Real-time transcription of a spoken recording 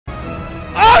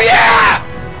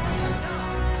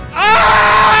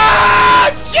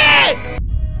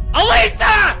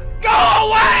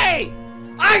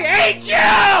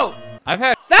I've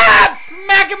had— Stop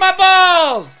smacking my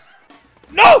balls!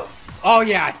 No! Oh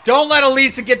yeah, don't let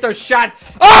Elisa get those shots.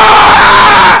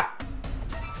 Ah!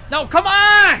 No, come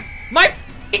on! My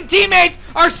f***ing teammates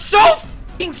are so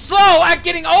f***ing slow at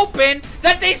getting open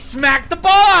that they smack the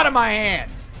ball out of my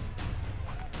hands.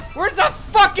 Where's the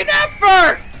fucking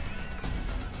effort?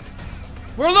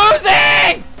 We're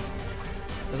losing!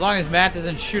 As long as Matt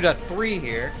doesn't shoot a 3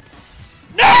 here.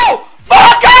 No!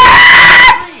 Fuck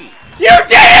it! You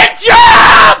didn't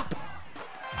jump!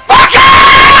 Fuck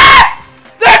it!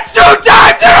 That's 2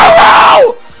 times in a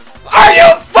row! Are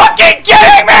you fucking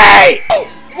kidding me?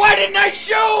 Why didn't I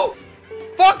shoot?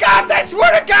 Fuck off, I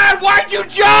swear to God, why'd you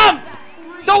jump?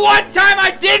 The one time I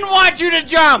didn't want you to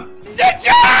jump! The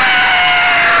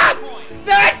jump!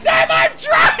 That time I'm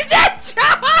trying to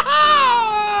jump!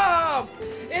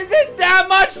 Isn't that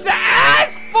much to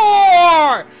ask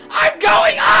for? I'm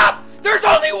going up! There's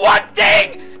only one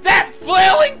thing that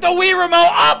flailing the Wii remote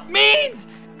up means!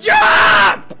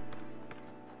 Jump!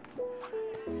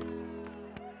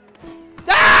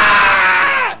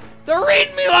 Ah! They're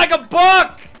reading me like a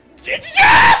book! He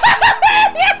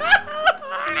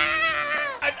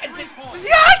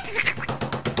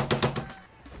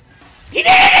did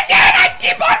it again! I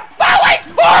keep on falling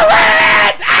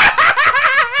forward!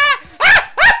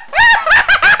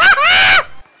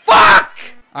 Fuck!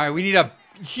 Alright, we need a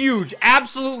huge,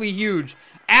 absolutely huge,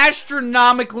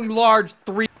 astronomically large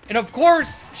 3. And of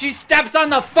course, she steps on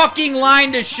the fucking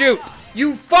line to shoot.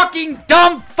 You fucking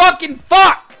dumb fucking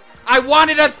fuck! I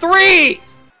wanted a 3!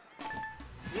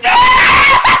 No!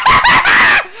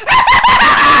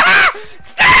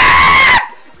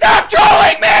 Stop! Stop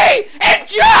trolling me! And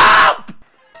jump!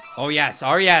 Oh yes,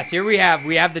 here we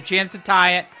have the chance to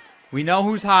tie it. We know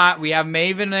who's hot. We have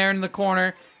Maven there in the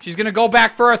corner. She's gonna go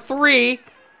back for a 3.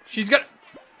 She's gonna...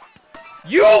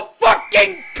 You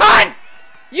fucking cunt!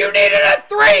 You needed a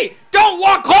 3! Don't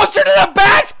walk closer to the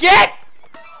basket!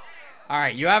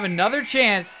 Alright, you have another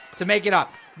chance to make it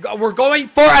up. We're going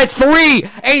for a 3!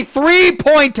 A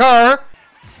 3-pointer!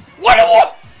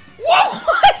 What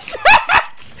was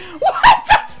that? What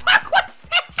the fuck was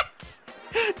that?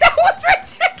 That was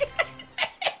ridiculous!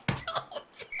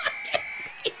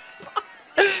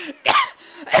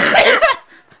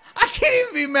 I can't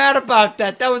even be mad about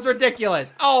that. That was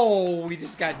ridiculous. Oh, we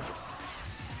just got...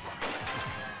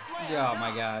 Oh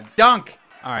my god. Dunk!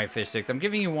 Alright, fish sticks. I'm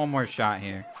giving you one more shot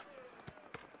here.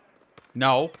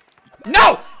 No.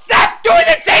 No! Stop doing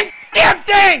the same damn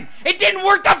thing! It didn't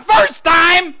work the first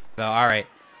time! So, alright.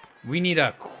 We need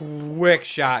a quick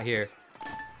shot here.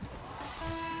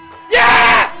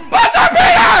 Yeah! Buzzer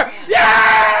beater!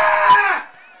 Yeah!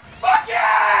 Fuck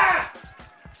yeah!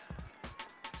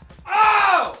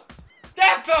 Oh!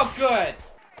 That felt good!